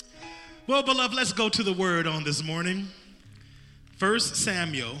Well, beloved, let's go to the word on this morning. 1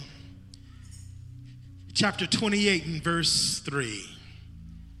 Samuel, chapter 28 and verse 3.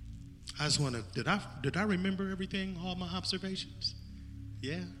 I just want to, did I remember everything, all my observations?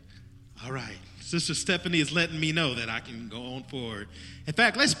 Yeah? All right. Sister Stephanie is letting me know that I can go on forward. In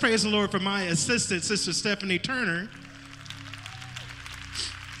fact, let's praise the Lord for my assistant, Sister Stephanie Turner.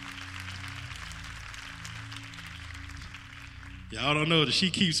 Y'all don't know that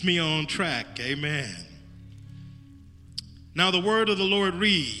she keeps me on track. Amen. Now the word of the Lord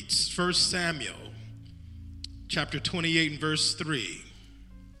reads, 1 Samuel, chapter 28 and verse 3.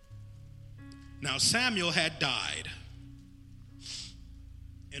 Now Samuel had died,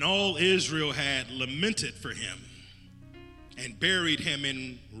 and all Israel had lamented for him and buried him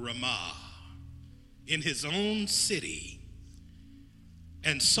in Ramah, in his own city.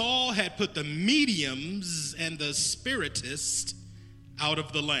 And Saul had put the mediums and the spiritists out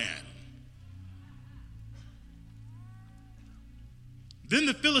of the land. Then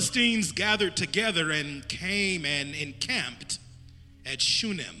the Philistines gathered together and came and encamped at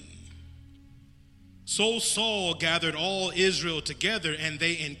Shunem. So Saul gathered all Israel together, and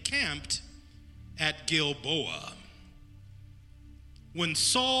they encamped at Gilboa. When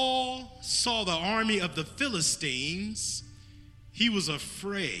Saul saw the army of the Philistines, he was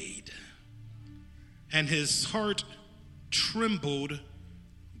afraid, and his heart trembled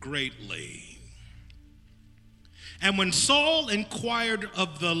greatly. And when Saul inquired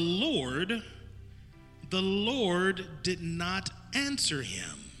of the Lord did not answer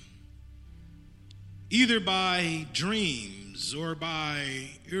him, either by dreams or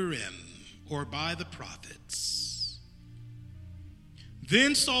by Urim or by the prophets.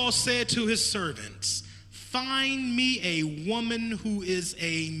 Then Saul said to his servants, "Find me a woman who is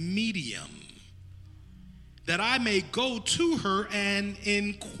a medium, that I may go to her and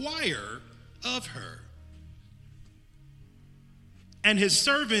inquire of her." And his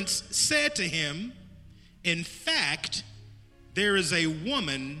servants said to him, "In fact, there is a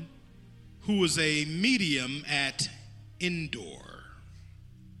woman who is a medium at Endor."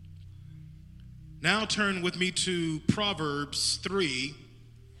 Now turn with me to Proverbs 3,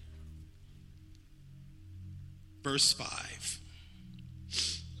 verse 5,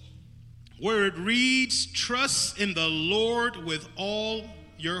 where it reads, "Trust in the Lord with all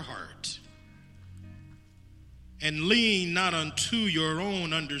your heart, and lean not unto your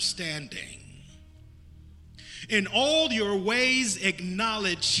own understanding. In all your ways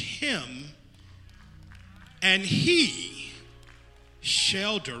acknowledge him, and he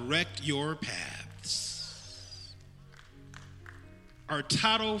shall direct your paths." Our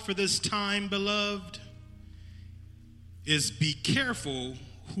title for this time, beloved, is "Be Careful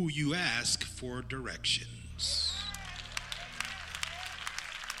Who You Ask for Directions."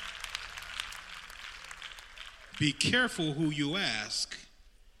 Be careful who you ask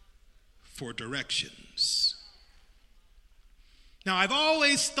for directions. Now, I've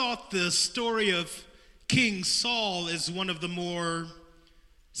always thought the story of King Saul is one of the more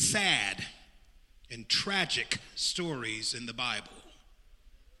sad and tragic stories in the Bible.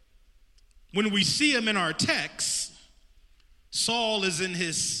 When we see him in our text, Saul is in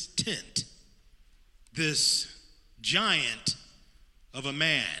his tent, this giant of a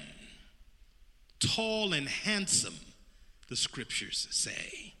man, tall and handsome, the scriptures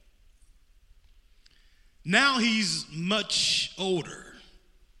say. Now he's much older,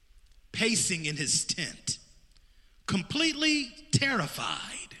 pacing in his tent, completely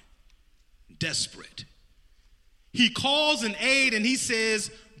terrified, desperate. He calls an aide and he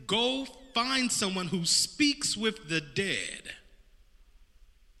says, "Go find someone who speaks with the dead.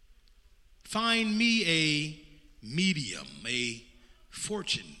 Find me a medium, a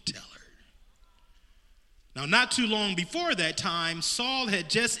fortune teller." Now, not too long before that time, Saul had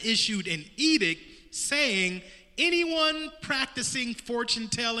just issued an edict saying anyone practicing fortune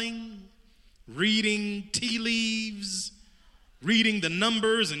telling, reading tea leaves, reading the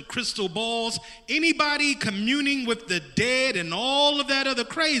numbers and crystal balls, anybody communing with the dead and all of that other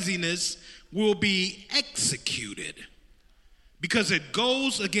craziness will be executed, because it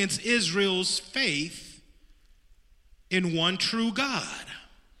goes against Israel's faith in one true God.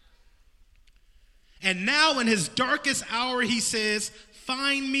 And now in his darkest hour, he says,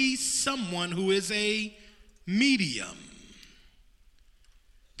 "Find me someone who is a medium."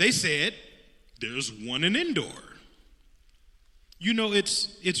 They said, "There's one in Endor." You know,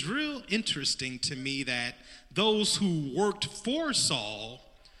 it's real interesting to me that those who worked for Saul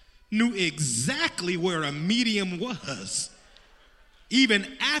knew exactly where a medium was,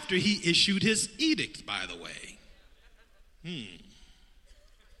 even after he issued his edict, by the way.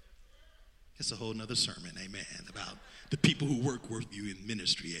 It's a whole nother sermon, amen, about the people who work with you in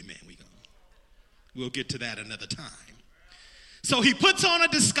ministry, amen. We'll get to that another time. So he puts on a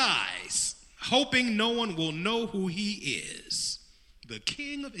disguise, hoping no one will know who he is, the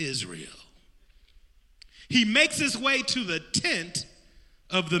king of Israel. He makes his way to the tent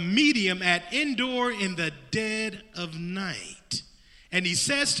of the medium at Endor in the dead of night. And he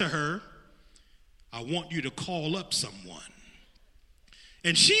says to her, I want you to call up someone.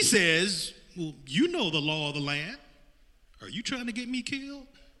 And she says, well, you know the law of the land. Are you trying to get me killed?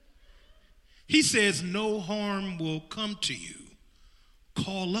 He says, no harm will come to you.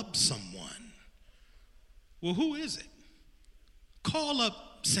 Call up someone. Well, who is it? Call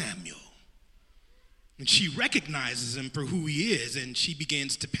up Samuel. And she recognizes him for who he is, and she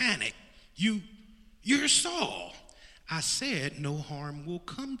begins to panic. You're Saul. I said no harm will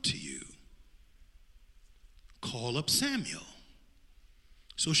come to you. Call up Samuel.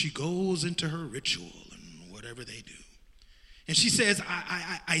 So she goes into her ritual and whatever they do. And she says,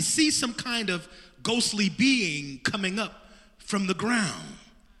 I see some kind of ghostly being coming up from the ground.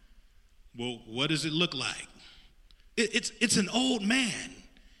 Well, what does it look like? It's an old man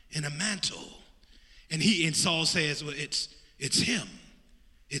in a mantle. And Saul says, well, it's him.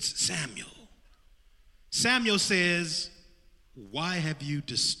 It's Samuel. Samuel says, why have you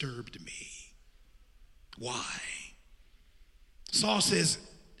disturbed me? Why? Saul says,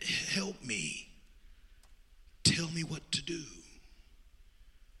 help me. Tell me what to do.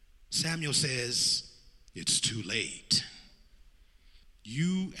 Samuel says, it's too late.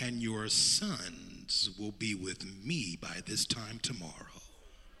 You and your sons will be with me by this time tomorrow.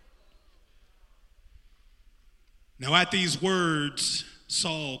 Now at these words,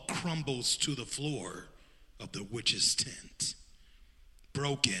 Saul crumbles to the floor of the witch's tent,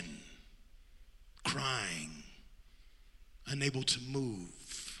 broken, crying, unable to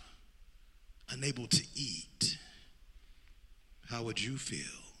move, unable to eat. How would you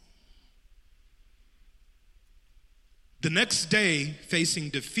feel? The next day, facing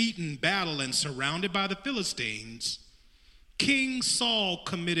defeat in battle and surrounded by the Philistines, King Saul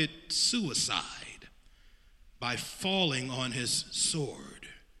committed suicide by falling on his sword.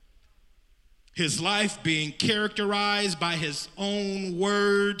 His life being characterized by his own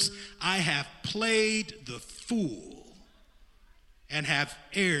words, I have played the fool and have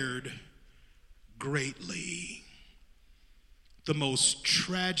erred greatly. The most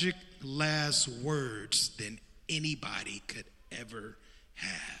tragic last words than anybody could ever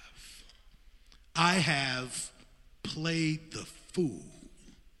have. I have played the fool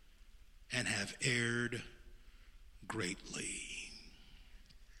and have erred greatly.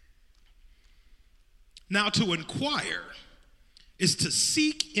 Now, to inquire is to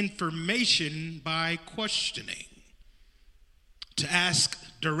seek information by questioning, to ask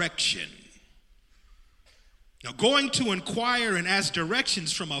direction. Now, going to inquire and ask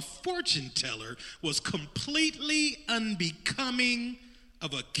directions from a fortune teller was completely unbecoming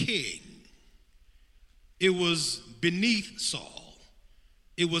of a king. It was beneath Saul.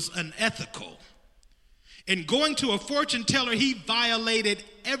 It was unethical. In going to a fortune teller, he violated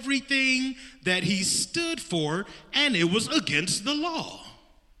everything that he stood for, and it was against the law.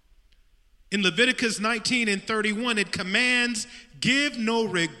 In Leviticus 19:31, it commands, give no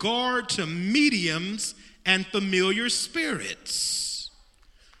regard to mediums and familiar spirits.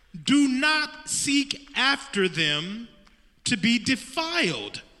 Do not seek after them to be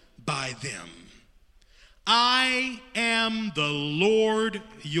defiled by them. I am the Lord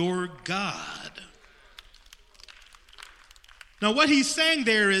your God. Now, what he's saying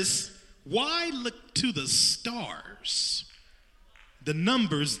there is, why look to the stars, the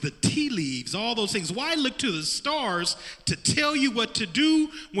numbers, the tea leaves, all those things? Why look to the stars to tell you what to do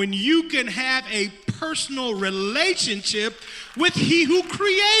when you can have a personal relationship with he who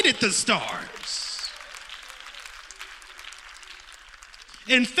created the stars?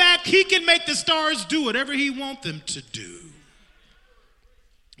 In fact, he can make the stars do whatever he wants them to do.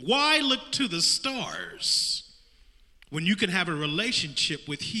 Why look to the stars when you can have a relationship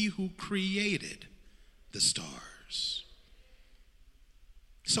with he who created the stars?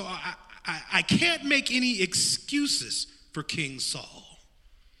 So I can't make any excuses for King Saul,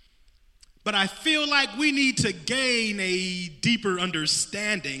 but I feel like we need to gain a deeper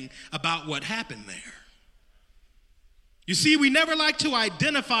understanding about what happened there. You see, we never like to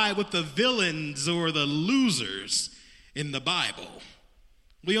identify with the villains or the losers in the Bible.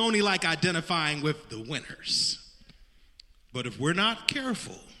 We only like identifying with the winners. But if we're not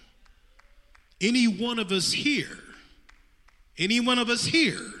careful, any one of us here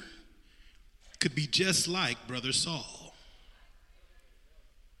could be just like Brother Saul.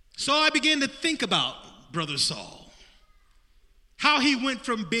 So I began to think about Brother Saul, how he went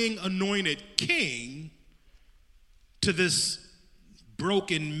from being anointed king to this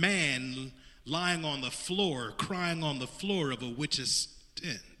broken man lying on the floor, crying on the floor of a witch's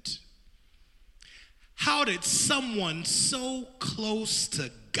tent. How did someone so close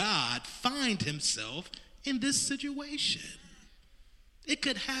to God find himself in this situation? It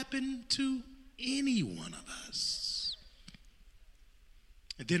could happen to any one of us.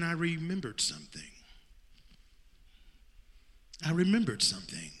 And then I remembered something. I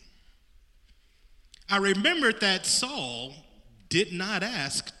remembered that Saul did not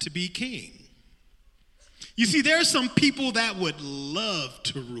ask to be king. You see, there are some people that would love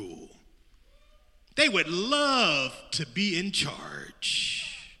to rule. They would love to be in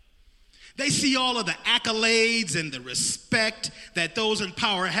charge. They see all of the accolades and the respect that those in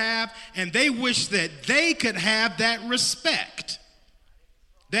power have, and they wish that they could have that respect,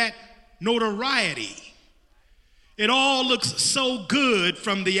 that notoriety. It all looks so good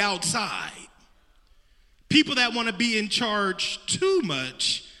from the outside. People that want to be in charge too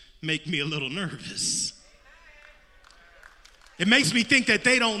much make me a little nervous. It makes me think that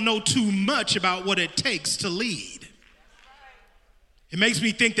they don't know too much about what it takes to lead. It makes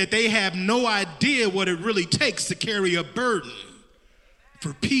me think that they have no idea what it really takes to carry a burden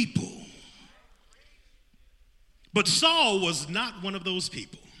for people. But Saul was not one of those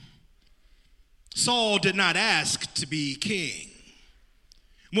people. Saul did not ask to be king.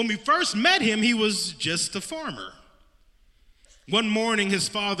 When we first met him, he was just a farmer. One morning, his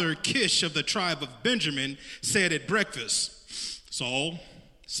father, Kish of the tribe of Benjamin, said at breakfast, "Saul,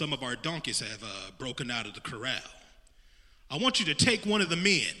 some of our donkeys have broken out of the corral. I want you to take one of the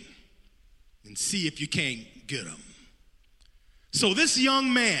men and see if you can't get them." So this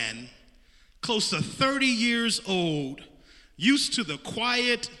young man, close to 30 years old, used to the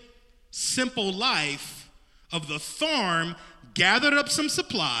quiet, simple life of the farm, gathered up some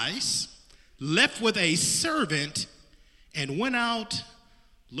supplies, left with a servant, and went out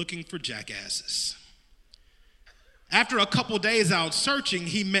looking for jackasses. After a couple days out searching,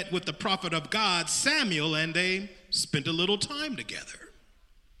 he met with the prophet of God, Samuel, and they spent a little time together.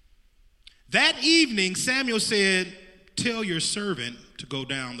 That evening, Samuel said, "Tell your servant to go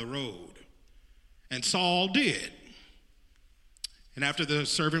down the road." And Saul did. And after the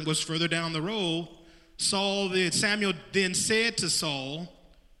servant was further down the road, Samuel then said to Saul,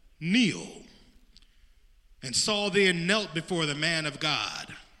 "Kneel." And Saul then knelt before the man of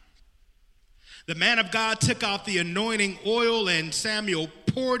God. The man of God took out the anointing oil, and Samuel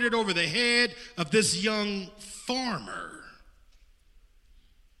poured it over the head of this young farmer.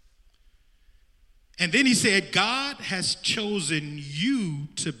 And then he said, "God has chosen you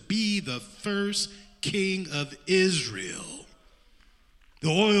to be the first king of Israel." The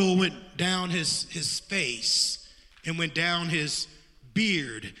oil went down his face and went down his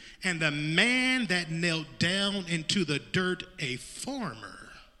beard. And the man that knelt down into the dirt, a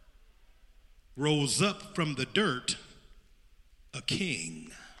farmer, rose up from the dirt, a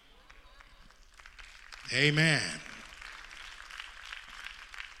king. Amen.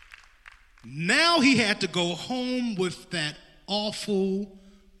 Now he had to go home with that awful,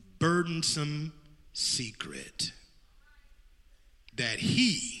 burdensome secret that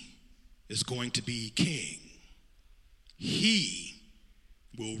he is going to be king. He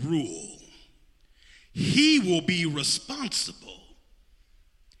will rule. He will be responsible.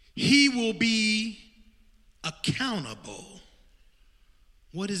 He will be accountable.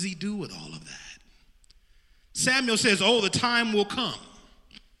 What does he do with all of that? Samuel says, "Oh, the time will come.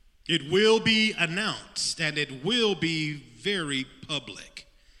 It will be announced, and it will be very public.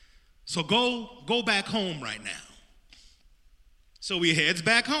 So go back home right now." So he heads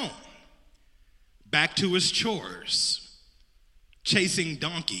back home, back to his chores, chasing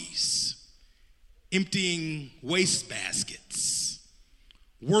donkeys, emptying waste baskets,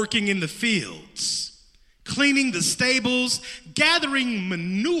 working in the fields, cleaning the stables, gathering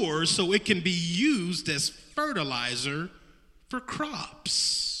manure so it can be used as fertilizer for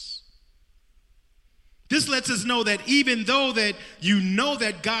crops. This lets us know that even though that you know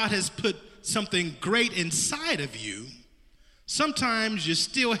that God has put something great inside of you, sometimes you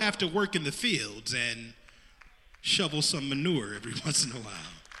still have to work in the fields and shovel some manure every once in a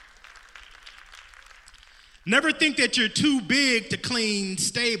while. Never think that you're too big to clean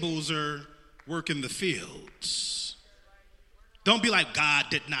stables or work in the fields. Don't be like, "God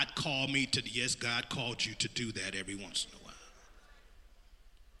did not call me to." Yes, God called you to do that every once in a while.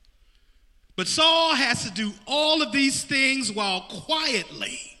 But Saul has to do all of these things while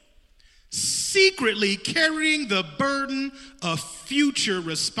quietly secretly carrying the burden of future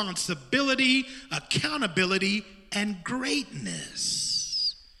responsibility, accountability, and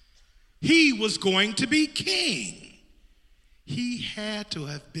greatness. He was going to be king. He had to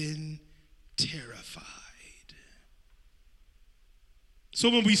have been terrified. So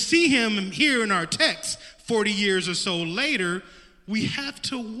when we see him here in our text 40 years or so later, we have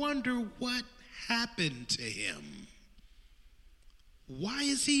to wonder what happened to him. Why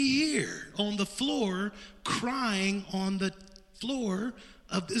is he here on the floor, crying on the floor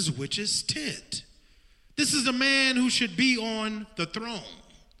of this witch's tent? This is a man who should be on the throne.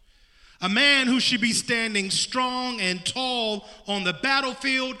 A man who should be standing strong and tall on the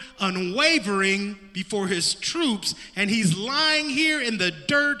battlefield, unwavering before his troops, and he's lying here in the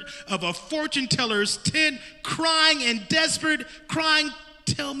dirt of a fortune teller's tent, crying and desperate, crying,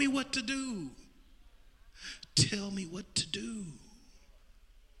 "Tell me what to do. Tell me what to do."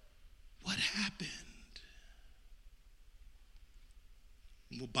 What happened?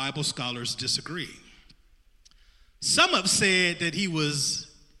 Well, Bible scholars disagree. Some have said that he was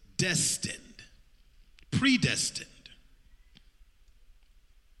destined, predestined.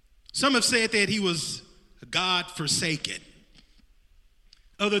 Some have said that he was God-forsaken.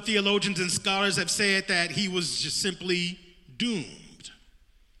 Other theologians and scholars have said that he was just simply doomed.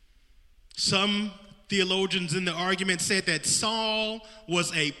 Some theologians in the argument said that Saul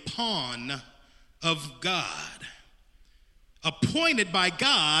was a pawn of God, appointed by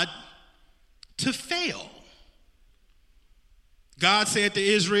God to fail. God said to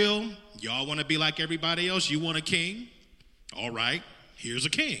Israel, "Y'all want to be like everybody else? You want a king? All right, here's a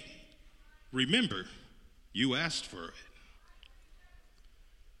king. Remember, you asked for it."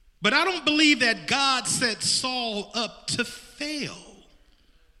 But I don't believe that God set Saul up to fail.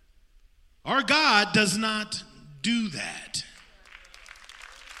 Our God does not do that.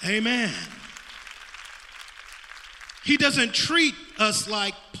 Amen. He doesn't treat us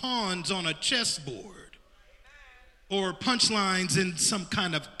like pawns on a chessboard or punchlines in some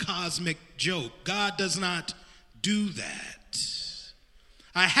kind of cosmic joke. God does not do that.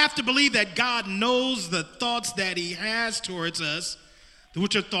 I have to believe that God knows the thoughts that he has towards us,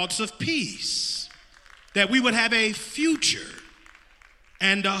 which are thoughts of peace, that we would have a future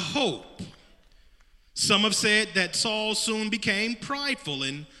and a hope. Some have said that Saul soon became prideful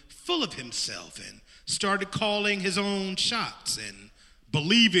and full of himself and started calling his own shots and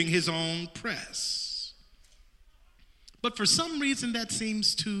believing his own press. But for some reason, that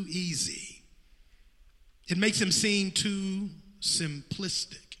seems too easy. It makes him seem too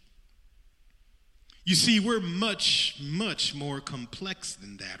simplistic. You see, we're much, much more complex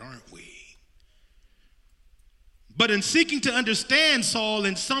than that, aren't we? But in seeking to understand Saul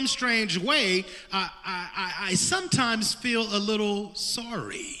in some strange way, I sometimes feel a little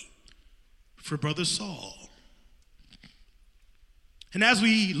sorry for Brother Saul. And as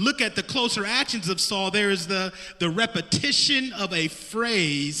we look at the closer actions of Saul, there is the repetition of a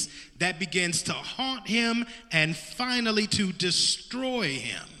phrase that begins to haunt him and finally to destroy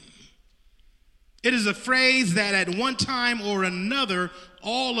him. It is a phrase that at one time or another,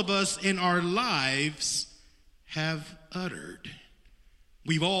 all of us in our lives have uttered.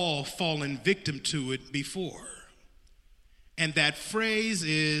 We've all fallen victim to it before. And that phrase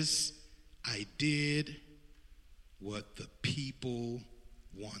is, "I did what the people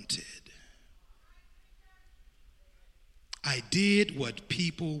wanted." I did what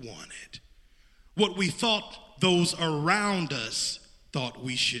people wanted. What we thought those around us thought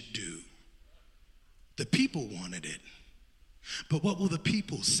we should do. The people wanted it. But what will the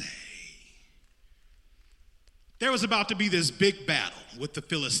people say? There was about to be this big battle with the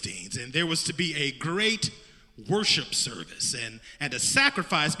Philistines, and there was to be a great worship service and a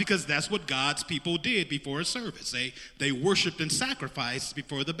sacrifice, because that's what God's people did before a service. They worshiped and sacrificed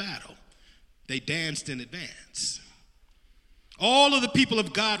before the battle. They danced in advance. All of the people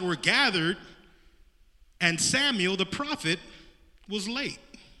of God were gathered, and Samuel, the prophet, was late.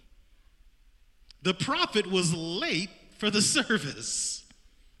 The prophet was late for the service.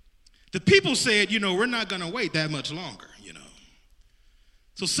 The people said, we're not going to wait that much longer,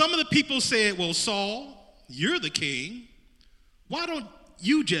 So some of the people said, "Well, Saul, you're the king. Why don't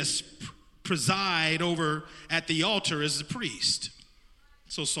you just preside over at the altar as the priest?"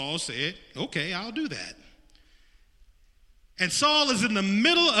 So Saul said, "Okay, I'll do that." And Saul is in the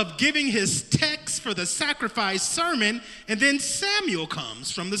middle of giving his text for the sacrifice sermon, and then Samuel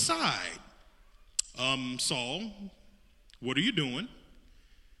comes from the side. "Saul, what are you doing?"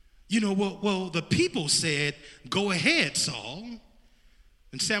 Well, the people said, "Go ahead, Saul."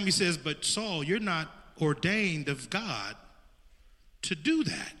 And Samuel says, "But Saul, you're not ordained of God to do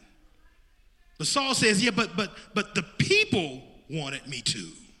that." But Saul says, yeah, but the people wanted me to.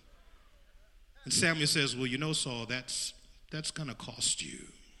 And Samuel says, well, you know, Saul, that's going to cost you.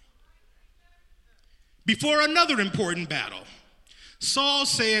 Before another important battle, Saul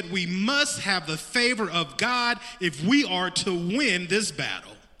said we must have the favor of God if we are to win this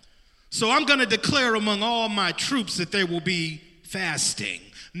battle. So I'm going to declare among all my troops that there will be fasting.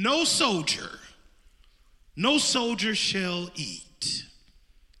 No soldier shall eat.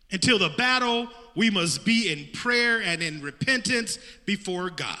 Until the battle, we must be in prayer and in repentance before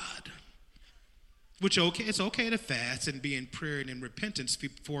God. Which, okay, it's okay to fast and be in prayer and in repentance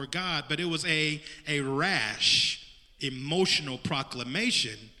before God, but it was a rash, emotional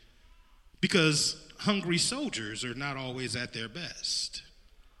proclamation because hungry soldiers are not always at their best.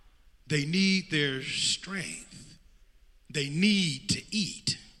 They need their strength. They need to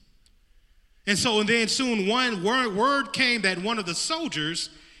eat. And so then soon one word came that one of the soldiers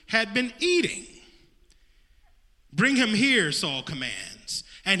had been eating. Bring him here, Saul commands.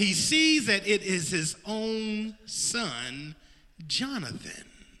 And he sees that it is his own son, Jonathan,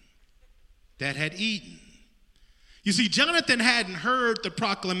 that had eaten. You see, Jonathan hadn't heard the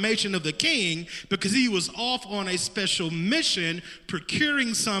proclamation of the king because he was off on a special mission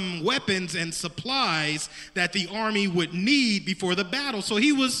procuring some weapons and supplies that the army would need before the battle. So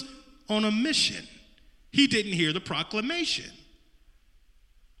he was on a mission. He didn't hear the proclamation.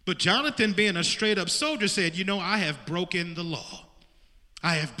 But Jonathan, being a straight up soldier, said, you know, I have broken the law.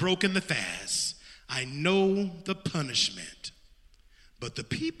 I have broken the fast. I know the punishment. But the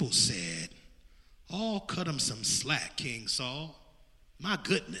people said, oh, cut him some slack, King Saul. My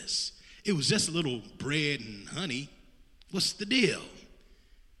goodness, it was just a little bread and honey. What's the deal?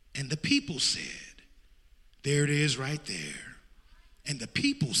 And the people said, there it is right there. And the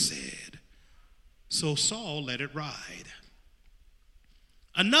people said, so Saul let it ride.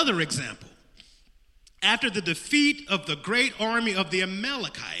 Another example. After the defeat of the great army of the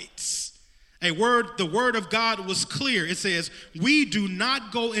Amalekites, the word of God was clear. It says, we do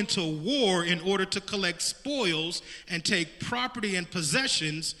not go into war in order to collect spoils and take property and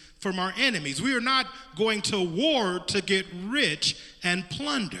possessions from our enemies. We are not going to war to get rich and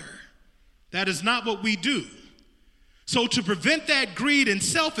plunder. That is not what we do. So to prevent that greed and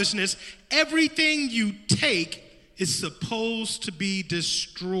selfishness, everything you take is supposed to be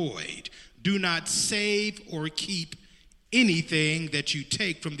destroyed. Do not save or keep anything that you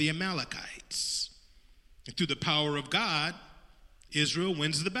take from the Amalekites. And through the power of God, Israel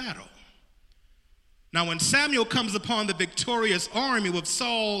wins the battle. Now, when Samuel comes upon the victorious army with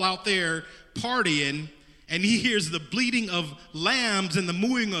Saul out there partying, and he hears the bleating of lambs and the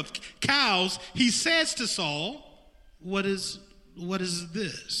mooing of cows, he says to Saul, what is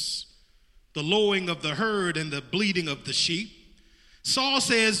this? The lowing of the herd and the bleating of the sheep. Saul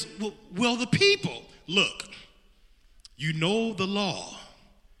says, well, the people, look, you know the law.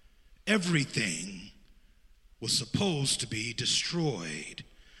 Everything was supposed to be destroyed.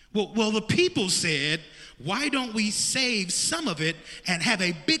 Well, the people said, why don't we save some of it and have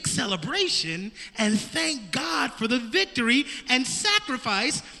a big celebration and thank God for the victory and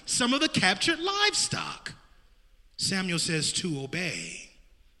sacrifice some of the captured livestock? Samuel says to obey.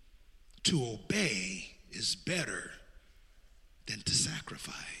 To obey is better than to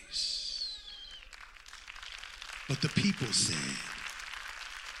sacrifice. But the people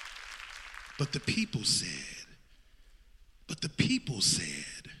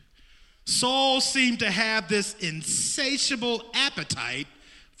said, Saul seemed to have this insatiable appetite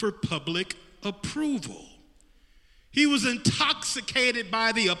for public approval. He was intoxicated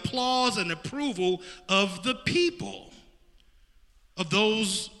by the applause and approval of the people, of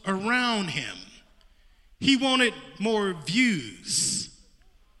those around him. He wanted more views.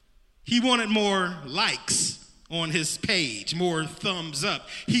 He wanted more likes on his page, more thumbs up.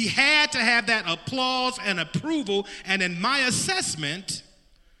 He had to have that applause and approval, and in my assessment,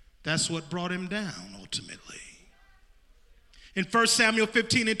 that's what brought him down ultimately. In 1 Samuel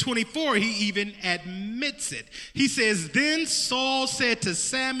 15:24, he even admits it. He says, then Saul said to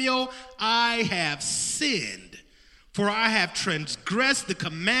Samuel, I have sinned. For I have transgressed the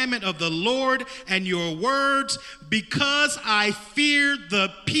commandment of the Lord and your words, because I feared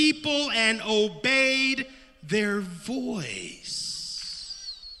the people and obeyed their voice.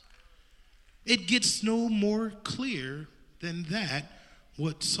 It gets no more clear than that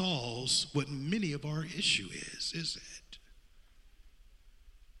what many of our issue is it?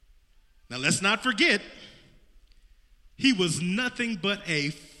 Now let's not forget, he was nothing but a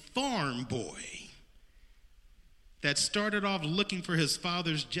farm boy that started off looking for his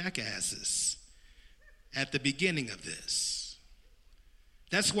father's jackasses at the beginning of this.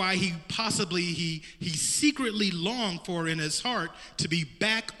 That's why he secretly longed for in his heart to be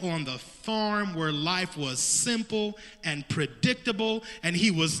back on the farm where life was simple and predictable, and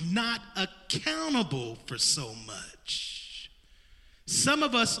he was not accountable for so much. Some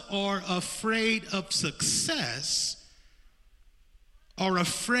of us are afraid of success, are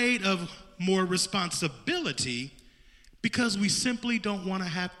afraid of more responsibility, because we simply don't want to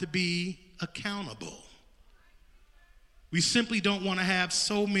have to be accountable. We simply don't want to have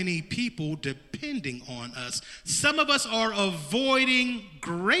so many people depending on us. Some of us are avoiding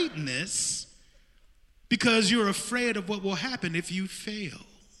greatness because you're afraid of what will happen if you fail.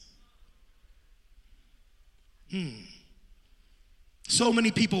 So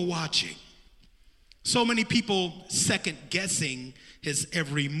many people watching. So many people second guessing his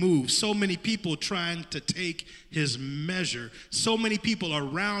every move. So many people trying to take his measure. So many people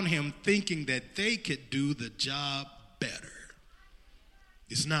around him thinking that they could do the job better.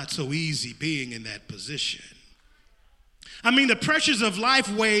 It's not so easy being in that position. I mean, the pressures of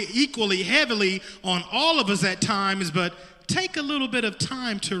life weigh equally heavily on all of us at times, but take a little bit of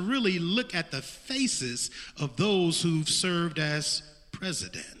time to really look at the faces of those who've served as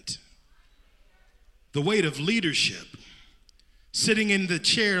president. The weight of leadership, sitting in the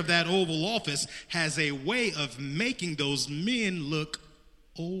chair of that Oval Office, has a way of making those men look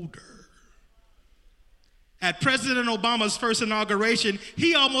older. At President Obama's first inauguration,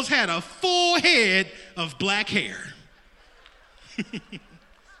 he almost had a full head of black hair.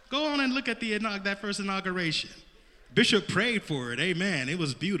 Go on and look at that first inauguration. Bishop prayed for it. Amen. It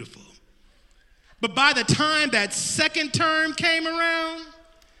was beautiful. But by the time that second term came around,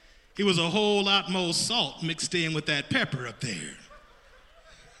 it was a whole lot more salt mixed in with that pepper up there.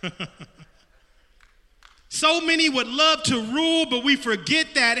 So many would love to rule, but we forget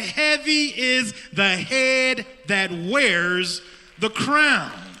that heavy is the head that wears the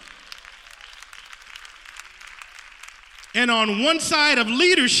crown. And on one side of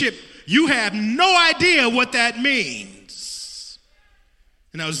leadership, you have no idea what that means.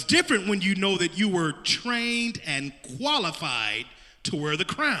 And it's different when you know that you were trained and qualified to wear the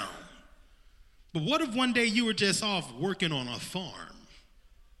crown. But what if one day you were just off working on a farm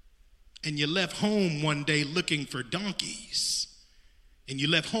and you left home one day looking for donkeys, and you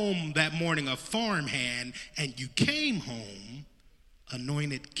left home that morning a farmhand, and you came home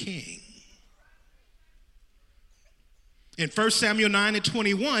anointed king? In 1 Samuel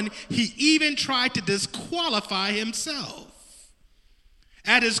 9:21, he even tried to disqualify himself.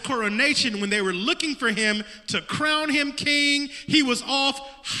 At his coronation, when they were looking for him to crown him king, he was off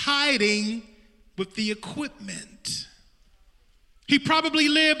hiding with the equipment. He probably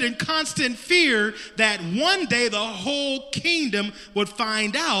lived in constant fear that one day the whole kingdom would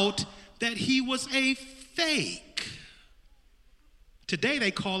find out that he was a fake. Today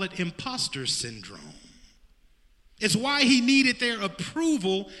they call it imposter syndrome. It's why he needed their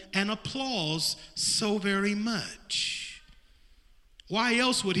approval and applause so very much. Why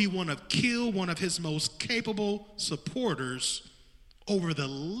else would he want to kill one of his most capable supporters over the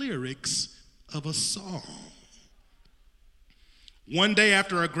lyrics of a song? One day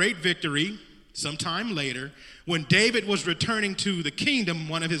after a great victory, sometime later, when David was returning to the kingdom,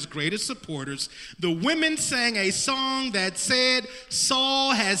 one of his greatest supporters, the women sang a song that said,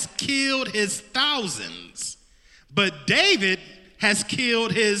 Saul has killed his thousands, but David has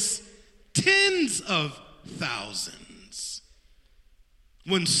killed his tens of thousands.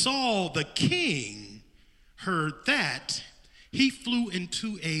 When Saul, the king, heard that, he flew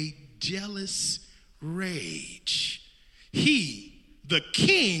into a jealous rage. He, the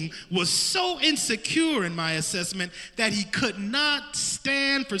king, was so insecure, in my assessment, that he could not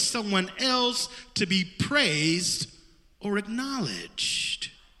stand for someone else to be praised or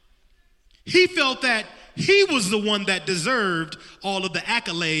acknowledged. He felt that he was the one that deserved all of the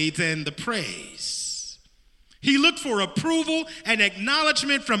accolades and the praise. He looked for approval and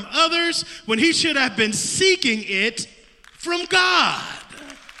acknowledgement from others when he should have been seeking it from God.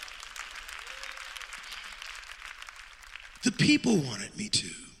 The people wanted me to.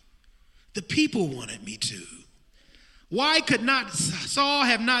 The people wanted me to. Why could not Saul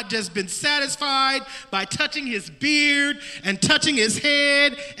have not just been satisfied by touching his beard and touching his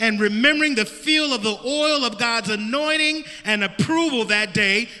head and remembering the feel of the oil of God's anointing and approval that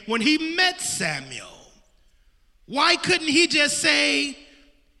day when he met Samuel? Why couldn't he just say,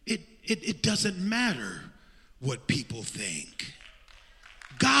 it doesn't matter what people think.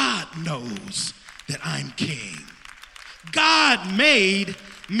 God knows that I'm king. God made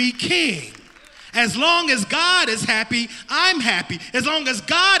me king. As long as God is happy, I'm happy. As long as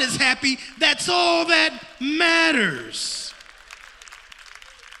God is happy, that's all that matters.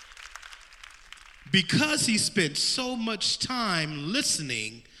 because he spent so much time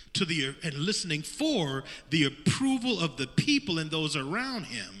listening for the approval of the people and those around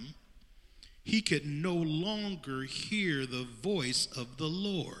him, he could no longer hear the voice of the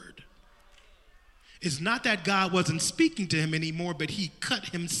Lord. It's not that God wasn't speaking to him anymore, but he cut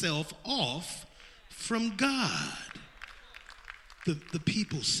himself off from God. The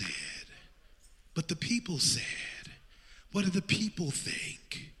people said, but the people said, what do the people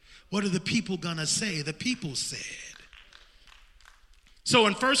think? What are the people gonna say? The people said. So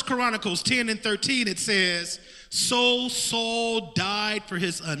in 1 Chronicles 10 and 13, it says, so Saul died for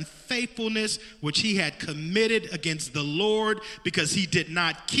his unfaithfulness, which he had committed against the Lord, because he did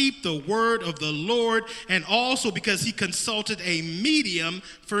not keep the word of the Lord, and also because he consulted a medium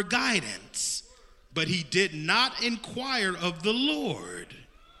for guidance. But he did not inquire of the Lord.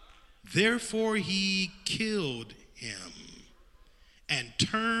 Therefore he killed him and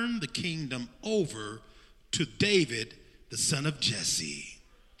turned the kingdom over to David, the son of Jesse.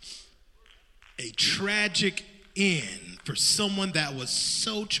 A tragic end for someone that was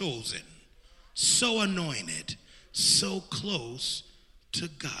so chosen, so anointed, so close to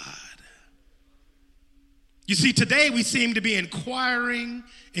God. You see, today we seem to be inquiring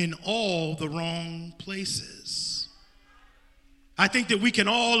in all the wrong places. I think that we can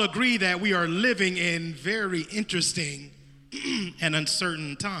all agree that we are living in very interesting and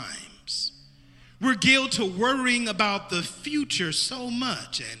uncertain times. We're guilty to worrying about the future so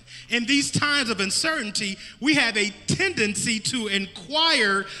much. And in these times of uncertainty, we have a tendency to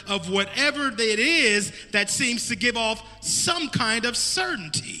inquire of whatever it is that seems to give off some kind of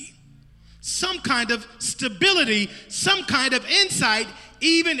certainty, some kind of stability, some kind of insight,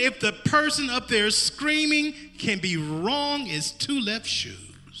 even if the person up there screaming can be wrong as two left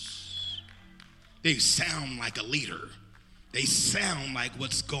shoes. They sound like a leader. They sound like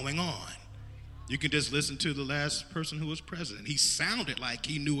what's going on. You can just listen to the last person who was president. He sounded like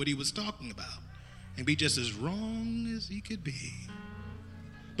he knew what he was talking about and be just as wrong as he could be.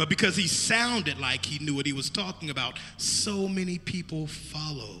 But because he sounded like he knew what he was talking about, so many people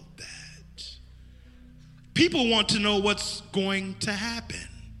followed that. People want to know what's going to happen.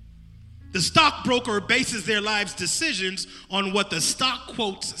 The stockbroker bases their life's decisions on what the stock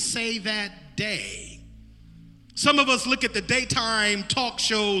quotes say that day. Some of us look at the daytime talk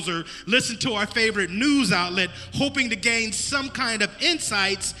shows or listen to our favorite news outlet, hoping to gain some kind of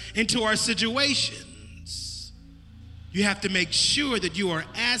insights into our situations. You have to make sure that you are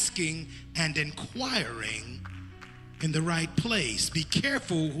asking and inquiring in the right place. Be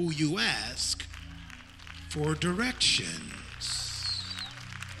careful who you ask for directions.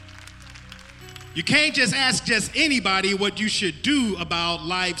 You can't just ask just anybody what you should do about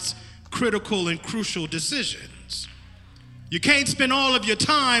life's critical and crucial decisions. You can't spend all of your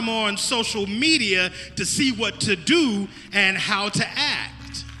time on social media to see what to do and how to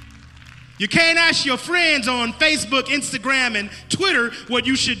act. You can't ask your friends on Facebook, Instagram, and Twitter what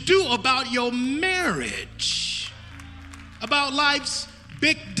you should do about your marriage, about life's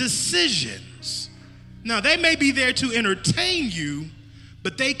big decisions. Now, they may be there to entertain you,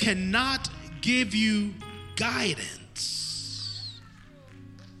 but they cannot give you guidance.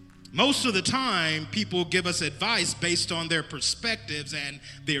 Most of the time, people give us advice based on their perspectives and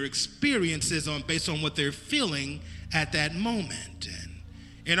their experiences based on what they're feeling at that moment. And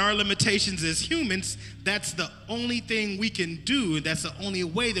in our limitations as humans, that's the only thing we can do, and that's the only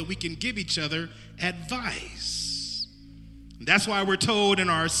way that we can give each other advice. That's why we're told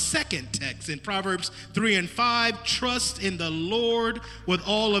in our second text in Proverbs 3 and 5, trust in the Lord with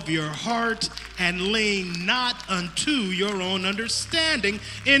all of your heart and lean not unto your own understanding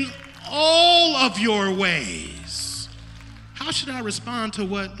in all of your ways. How should I respond to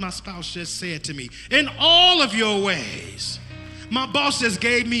what my spouse just said to me? In all of your ways. My boss just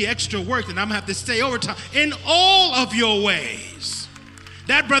gave me extra work and I'm gonna have to stay overtime. In all of your ways.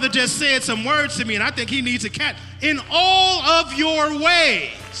 That brother just said some words to me and I think he needs a cat. In all of your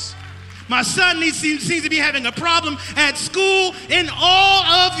ways. My son seems to be having a problem at school. In all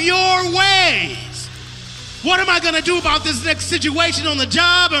of your ways. What am I going to do about this next situation on the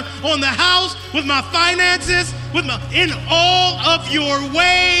job or on the house, with my finances, in all of your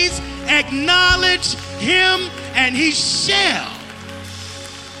ways, acknowledge him and he shall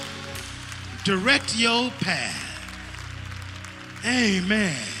direct your path.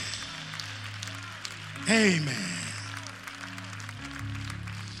 Amen. Amen.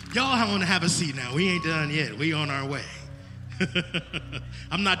 Y'all want to have a seat now. We ain't done yet. We on our way.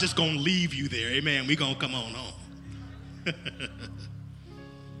 I'm not just going to leave you there. Amen. We're going to come on home.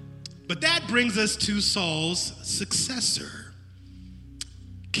 But that brings us to Saul's successor,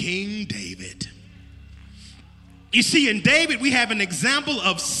 King David. You see, in David, we have an example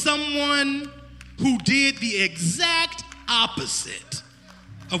of someone who did the exact opposite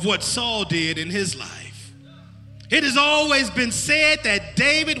of what Saul did in his life. It has always been said that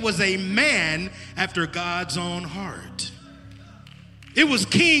David was a man after God's own heart. It was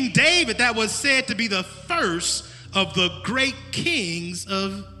King David that was said to be the first of the great kings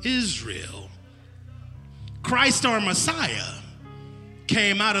of Israel. Christ, our Messiah,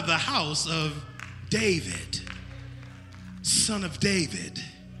 came out of the house of David, son of David,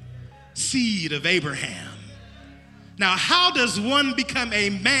 seed of Abraham. Now, how does one become a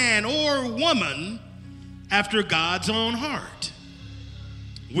man or woman after God's own heart?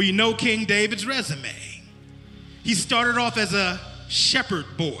 We know King David's resume. He started off as a shepherd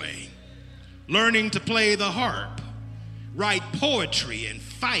boy, learning to play the harp, write poetry, and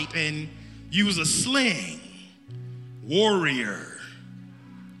fight and use a sling. Warrior,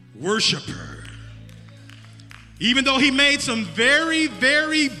 worshiper. Even though he made some very,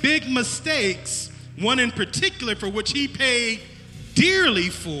 very big mistakes, one in particular for which he paid dearly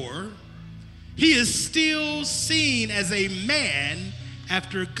for, he is still seen as a man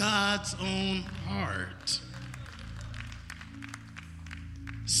after God's own heart.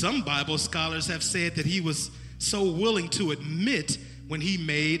 Some Bible scholars have said that he was so willing to admit when he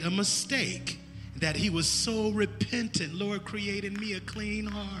made a mistake, that he was so repentant. Lord, create in me a clean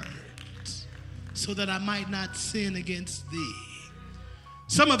heart so that I might not sin against thee.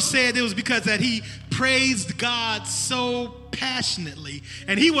 Some have said it was because that he praised God so passionately,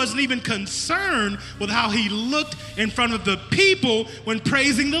 and he wasn't even concerned with how he looked in front of the people when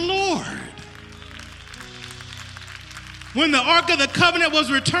praising the Lord. When the Ark of the Covenant was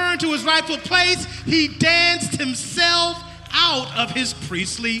returned to his rightful place, he danced himself out of his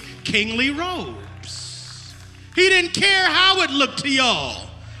priestly, kingly robes. He didn't care how it looked to y'all,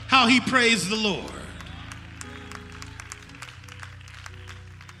 how he praised the Lord.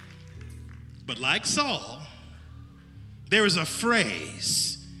 But like Saul, there is a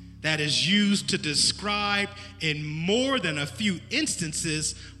phrase that is used to describe in more than a few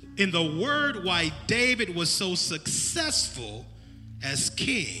instances in the word why David was so successful as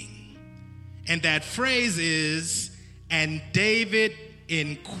king. And that phrase is, and David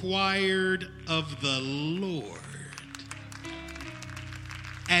inquired of the Lord.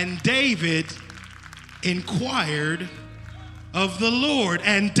 And David inquired of the Lord.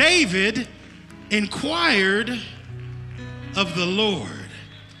 And David inquired of the Lord.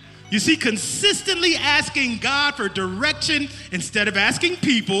 You see, consistently asking God for direction instead of asking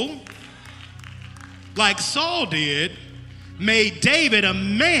people, like Saul did, made David a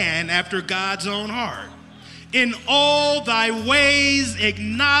man after God's own heart. In all thy ways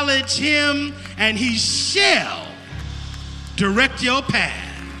acknowledge him, and he shall direct your path.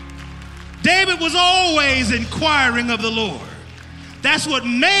 David was always inquiring of the Lord. That's what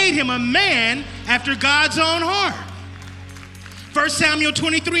made him a man after God's own heart. 1 Samuel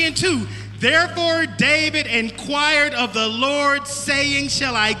 23:2. Therefore David inquired of the Lord, saying,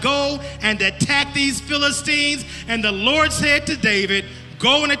 shall I go and attack these Philistines? And the Lord said to David,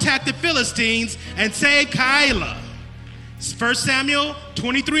 go and attack the Philistines and save Keilah. 1 Samuel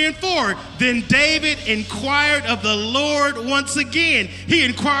 23:4. Then David inquired of the Lord once again. He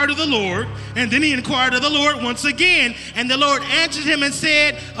inquired of the Lord, and then he inquired of the Lord once again. And the Lord answered him and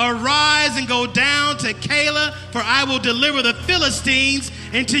said, arise and go down to Keilah, for I will deliver the Philistines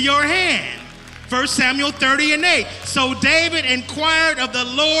into your hand. 1 Samuel 30:8. So David inquired of the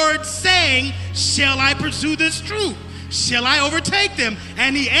Lord, saying, shall I pursue this troop? Shall I overtake them?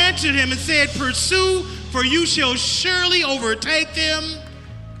 And he answered him and said, pursue, for you shall surely overtake them,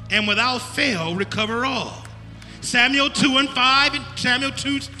 and without fail recover all. Samuel 2:5, and Samuel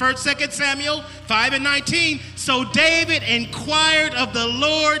 2, 2 Samuel 5:19. So David inquired of the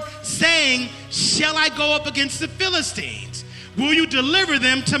Lord, saying, shall I go up against the Philistines? Will you deliver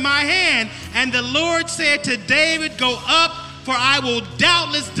them to my hand? And the Lord said to David, go up, for I will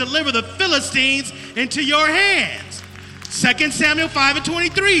doubtless deliver the Philistines into your hands. 2 Samuel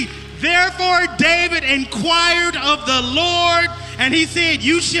 5:23. Therefore David inquired of the Lord, and he said,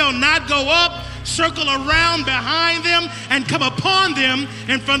 you shall not go up, circle around behind them, and come upon them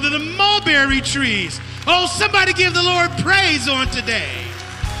in front of the mulberry trees. Oh, somebody give the Lord praise on today.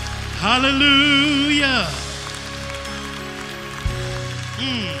 Hallelujah.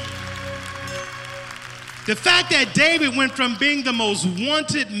 The fact that David went from being the most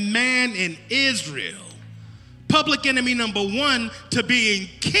wanted man in Israel, public enemy number one, to being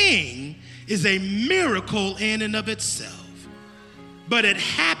king is a miracle in and of itself. But it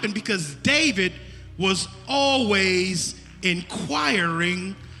happened because David was always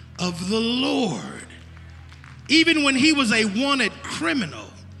inquiring of the Lord. Even when he was a wanted criminal,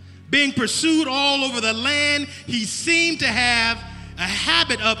 being pursued all over the land, he seemed to have a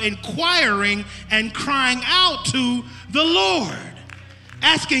habit of inquiring and crying out to the Lord,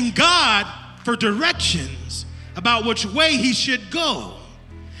 asking God for directions about which way he should go.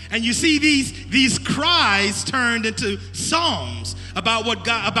 And you see these cries turned into psalms about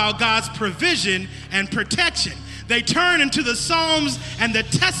God's provision and protection. They turn into the psalms and the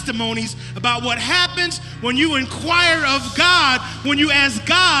testimonies about what happens when you inquire of God, when you ask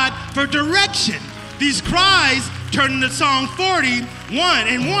God for direction. These cries turn into Psalm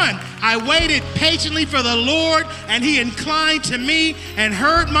 41:1. I waited patiently for the Lord, and he inclined to me and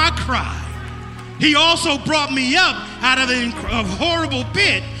heard my cry. He also brought me up out of the horrible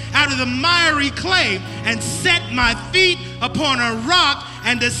pit, out of the miry clay, and set my feet upon a rock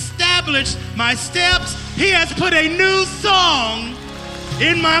and established my steps. He has put a new song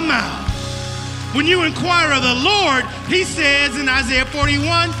in my mouth. When you inquire of the Lord, he says in Isaiah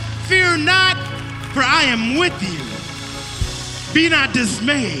 41, fear not, for I am with you. Be not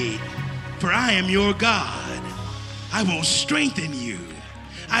dismayed, for I am your God. I will strengthen you.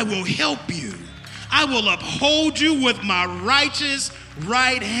 I will help you. I will uphold you with my righteous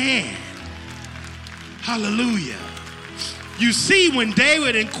right hand. Hallelujah. You see, when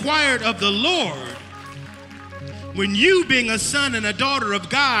David inquired of the Lord, when you, being a son and a daughter of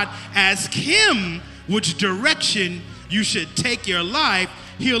God, ask him which direction you should take your life,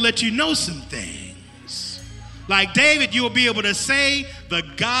 he'll let you know some things. Like David, you'll be able to say, the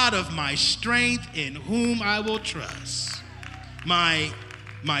God of my strength in whom I will trust, my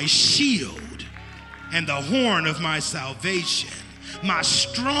shield and the horn of my salvation, my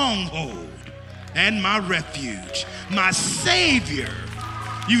stronghold and my refuge, my Savior.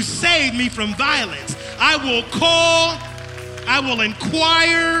 You saved me from violence. I will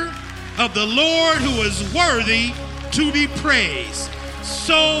inquire of the Lord who is worthy to be praised.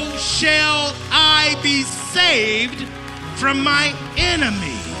 So shall I be saved from my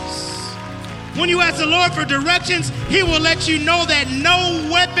enemies. When you ask the Lord for directions, he will let you know that no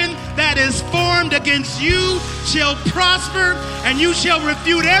weapon that is formed against you shall prosper, and you shall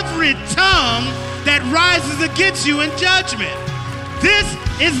refute every tongue that rises against you in judgment. This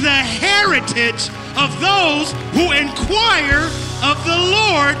is the heritage of those who inquire of the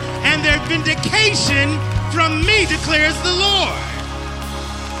Lord, and their vindication from me, declares the Lord.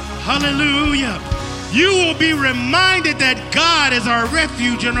 Hallelujah. You will be reminded that God is our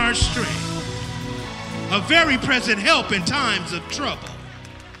refuge and our strength, a very present help in times of trouble.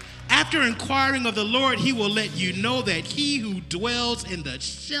 After inquiring of the Lord, he will let you know that he who dwells in the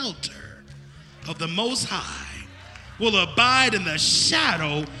shelter of the Most High will abide in the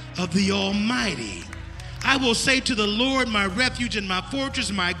shadow of the Almighty. I will say to the Lord, my refuge and my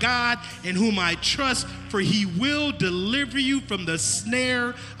fortress, my God, in whom I trust, for he will deliver you from the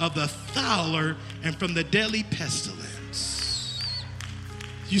snare of the fowler and from the deadly pestilence.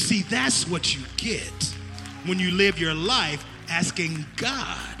 You see, that's what you get when you live your life asking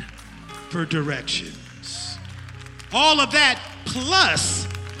God for directions. All of that plus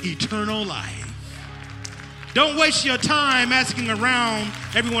eternal life. Don't waste your time asking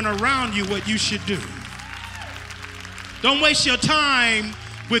everyone around you what you should do. Don't waste your time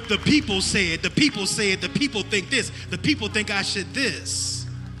with the people say it, the people say it, the people think this, the people think I should this.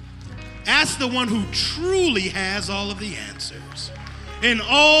 Ask the one who truly has all of the answers. In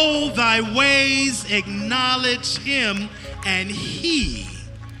all thy ways acknowledge him, and he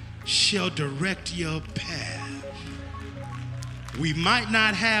shall direct your path. We might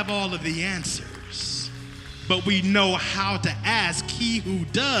not have all of the answers, but we know how to ask he who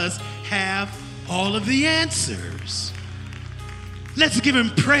does have all of the answers. Let's give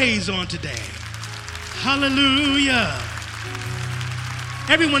him praise on today. Hallelujah.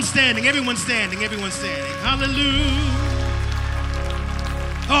 Everyone standing, everyone standing, everyone standing. Hallelujah.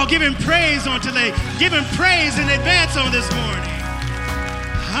 Oh, give him praise on today. Give him praise in advance on this morning.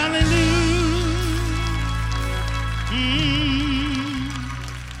 Hallelujah.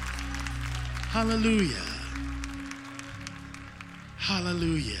 Hallelujah.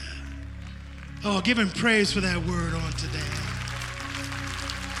 Hallelujah. Oh, give him praise for that word on today.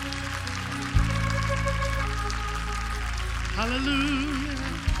 Hallelujah.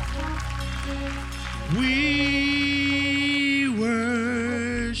 We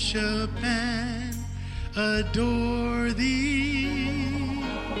worship and adore thee,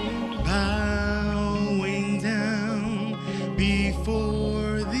 bowing down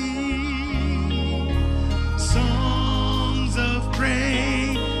before thee, songs of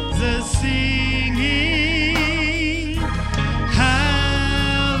praise singing, hallelujahs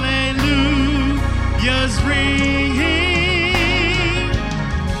ring.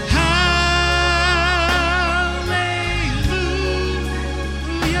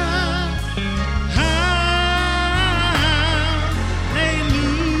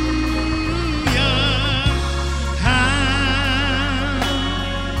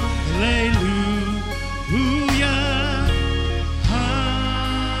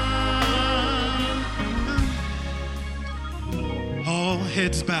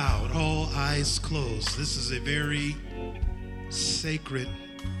 Heads bowed, all eyes closed. This is a very sacred,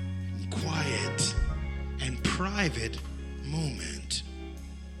 quiet, and private moment.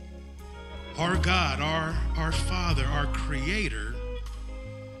 Our God, our Father, our Creator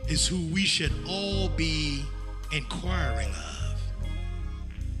is who we should all be inquiring of.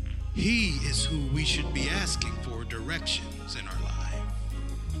 He is who we should be asking for directions in our life.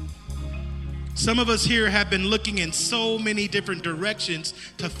 Some of us here have been looking in so many different directions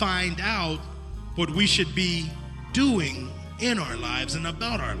to find out what we should be doing in our lives and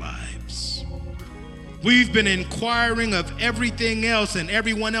about our lives. We've been inquiring of everything else and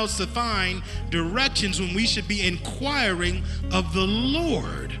everyone else to find directions when we should be inquiring of the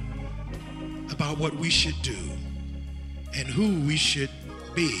Lord about what we should do and who we should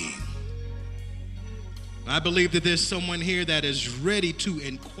be. I believe that there's someone here that is ready to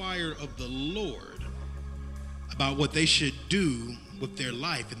inquire of the Lord about what they should do with their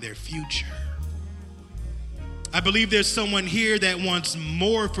life and their future. I believe there's someone here that wants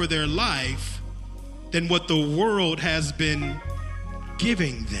more for their life than what the world has been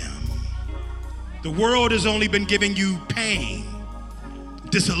giving them. The world has only been giving you pain,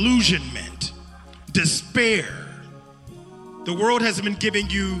 disillusionment, despair. The world has been giving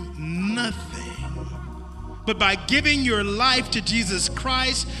you nothing. But by giving your life to Jesus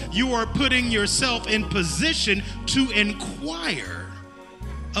Christ, you are putting yourself in position to inquire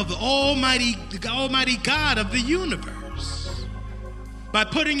of the Almighty God of the universe. By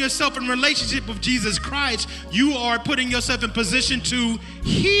putting yourself in relationship with Jesus Christ, you are putting yourself in position to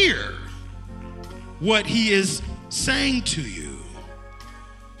hear what He is saying to you.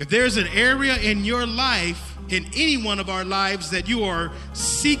 If there's an area in your life, in any one of our lives, that you are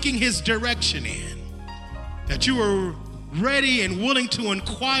seeking His direction in, that you are ready and willing to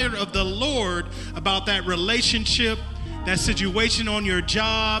inquire of the Lord about that relationship, that situation on your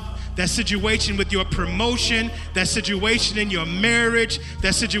job, that situation with your promotion, that situation in your marriage,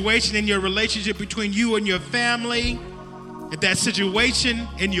 that situation in your relationship between you and your family, if that situation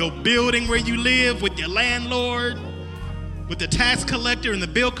in your building where you live with your landlord, with the tax collector and the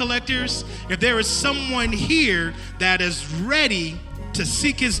bill collectors, if there is someone here that is ready to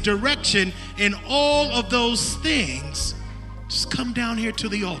seek His direction in all of those things, just come down here to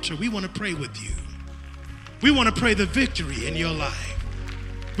the altar. We want to pray with you. We want to pray the victory in your life.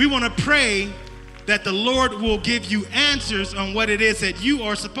 We want to pray that the Lord will give you answers on what it is that you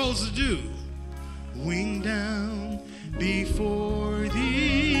are supposed to do. Wing down before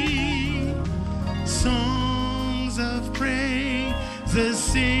Thee, songs of praise, the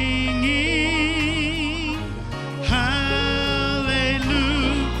singing, hallelujahs.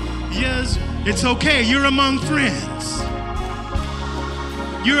 It's okay, you're among friends.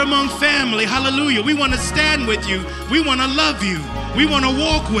 You're among family, hallelujah. We want to stand with you. We want to love you. We want to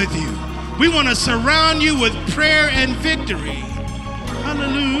walk with you. We want to surround you with prayer and victory.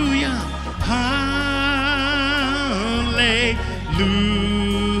 Hallelujah. Hallelujah.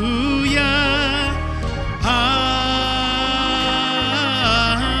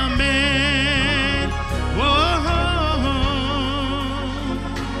 Amen. Whoa.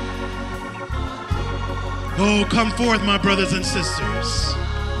 Oh, come forth, my brothers and sisters.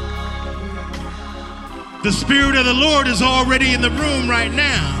 The Spirit of the Lord is already in the room right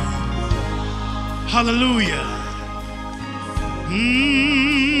now. Hallelujah.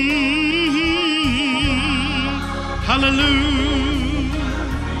 Hallelujah.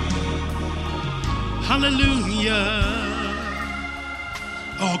 Hallelujah.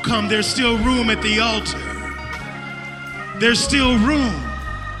 Oh, come, there's still room at the altar. There's still room.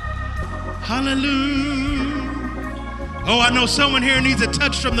 Hallelujah. Oh, I know someone here needs a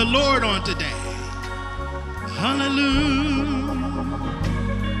touch from the Lord on today. Hallelujah.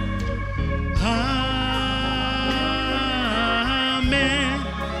 Amen.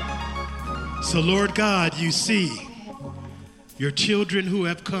 So, Lord God, you see your children who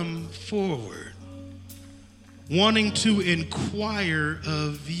have come forward, wanting to inquire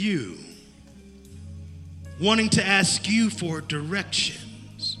of you, wanting to ask you for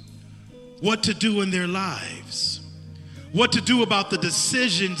directions, what to do in their lives, what to do about the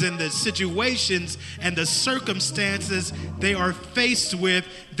decisions and the situations and the circumstances they are faced with.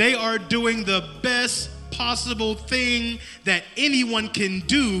 They are doing the best possible thing that anyone can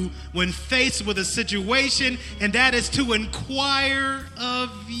do when faced with a situation, and that is to inquire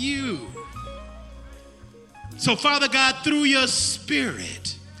of you. So, Father God, through your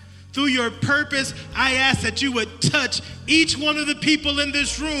Spirit, through your purpose, I ask that you would touch each one of the people in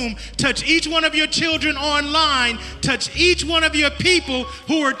this room, touch each one of your children online, touch each one of your people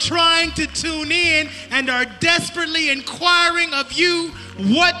who are trying to tune in and are desperately inquiring of you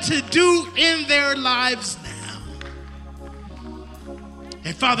what to do in their lives now.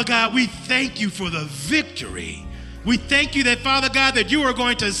 And Father God, we thank you for the victory. We thank you that, Father God, that you are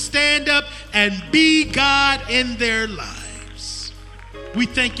going to stand up and be God in their lives. We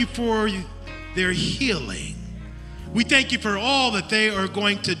thank you for their healing. We thank you for all that they are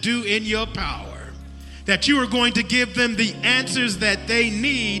going to do in your power, that you are going to give them the answers that they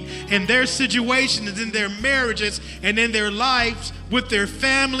need in their situations, in their marriages, and in their lives with their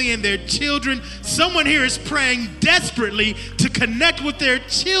family and their children. Someone here is praying desperately to connect with their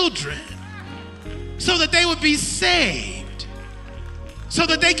children so that they would be saved, so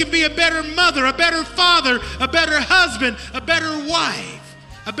that they can be a better mother, a better father, a better husband, a better wife,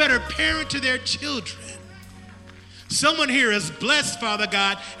 a better parent to their children. Someone here is blessed, Father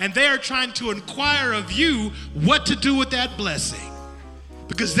God, and they are trying to inquire of you what to do with that blessing,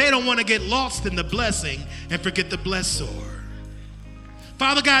 because they don't want to get lost in the blessing and forget the blessor.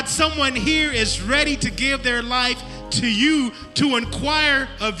 Father God, someone here is ready to give their life to you, to inquire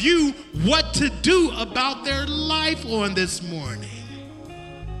of you what to do about their life on this morning.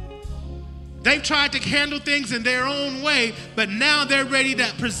 They've tried to handle things in their own way, but now they're ready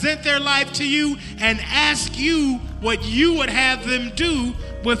to present their life to you and ask you what you would have them do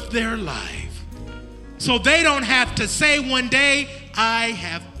with their life. So they don't have to say one day, I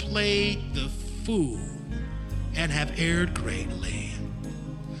have played the fool and have erred greatly.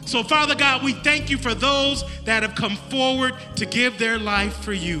 So Father God, we thank you for those that have come forward to give their life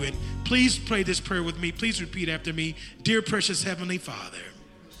for you. And please pray this prayer with me. Please repeat after me. Dear precious Heavenly Father,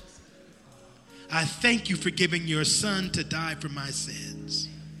 I thank you for giving your son to die for my sins.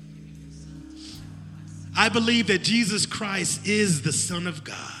 I believe that Jesus Christ is the Son of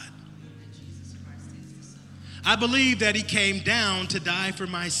God. I believe that he came down to die for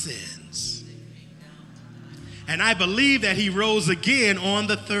my sins. And I believe that he rose again on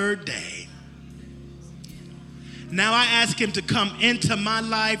the third day. Now I ask him to come into my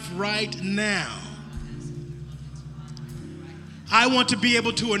life right now. I want to be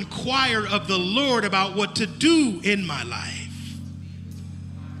able to inquire of the Lord about what to do in my life.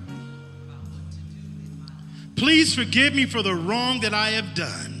 Please forgive me for the wrong that I have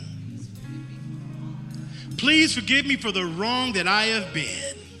done. Please forgive me for the wrong that I have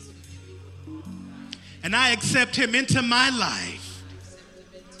been. And I accept him into my life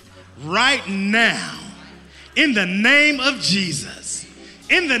right now in the name of Jesus.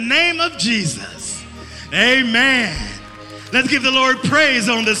 In the name of Jesus. Amen. Let's give the Lord praise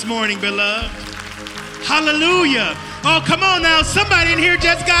on this morning, beloved. Hallelujah. Oh, come on now. Somebody in here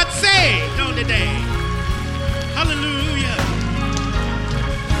just got saved on today. Hallelujah.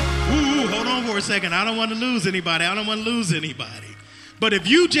 Ooh, hold on for a second. I don't want to lose anybody. But if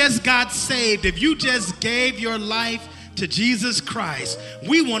you just got saved, if you just gave your life to Jesus Christ,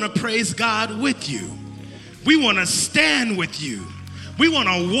 we want to praise God with you. We want to stand with you. We want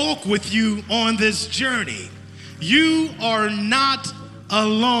to walk with you on this journey. You are not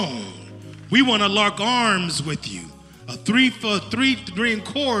alone. We want to lock arms with you. A three-string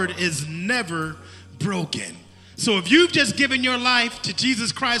cord is never broken. So if you've just given your life to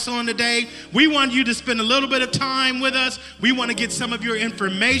Jesus Christ on today, we want you to spend a little bit of time with us. We want to get some of your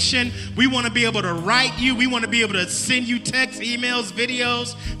information. We want to be able to write you. We want to be able to send you texts, emails,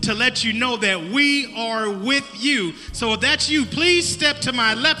 videos to let you know that we are with you. So if that's you, please step to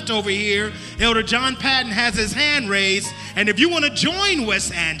my left over here. Elder John Patton has his hand raised. And if you want to join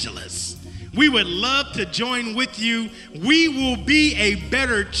West Angeles, we would love to join with you. We will be a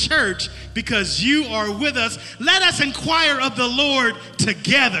better church because you are with us. Let us inquire of the Lord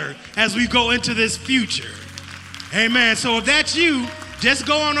together as we go into this future. Amen. So if that's you, just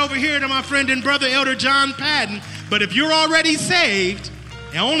go on over here to my friend and brother, Elder John Patton. But if you're already saved,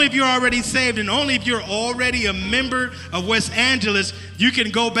 and only if you're already saved and only if you're already a member of West Angeles, you can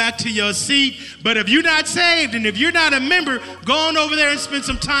go back to your seat. But if you're not saved and if you're not a member, go on over there and spend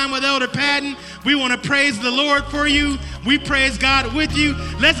some time with Elder Patton. We want to praise the Lord for you. We praise God with you.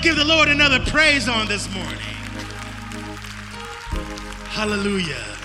 Let's give the Lord another praise on this morning. Hallelujah.